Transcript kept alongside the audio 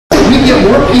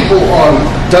people on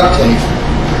duct tape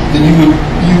than you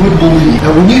would believe.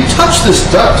 Now when you touch this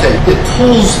duct tape, it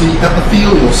pulls the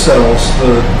epithelial cells,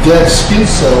 the dead skin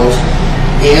cells,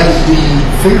 and the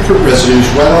fingerprint residues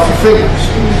right off your fingers.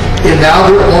 And now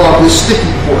they're on this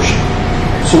sticky portion.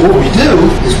 So what we do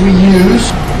is we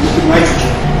use liquid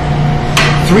nitrogen,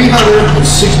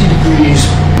 360 degrees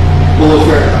below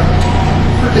Fahrenheit.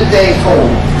 Pretty dang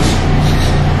cold.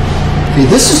 Okay,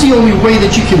 this is the only way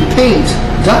that you can paint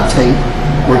duct tape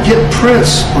or get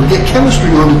prints or get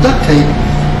chemistry on the duct tape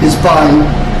is by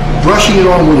brushing it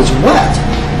on when it's wet.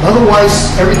 Otherwise,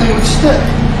 everything would stick.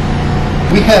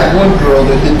 We had one girl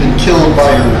that had been killed by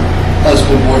her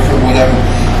husband, boyfriend, whatever,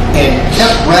 and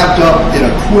kept wrapped up in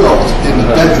a quilt in the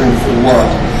bedroom for what,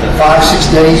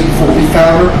 5-6 days before we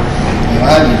found her. And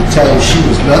I need to tell you, she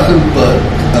was nothing but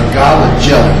a gob of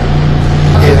jelly.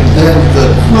 And then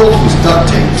the quilt was duct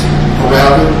taped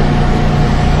around it.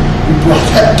 We brought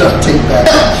that duct tape back.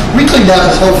 We cleaned out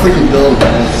this whole freaking building.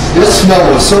 This smell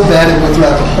was so bad it went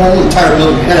throughout the whole entire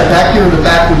building. We had it back here in the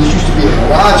back where this used to be a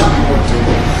garage and we went to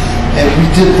it. And we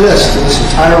did this to this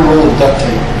entire roll of duct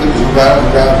tape that was around and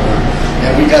around her.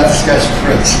 And we got this guy's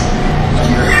prints.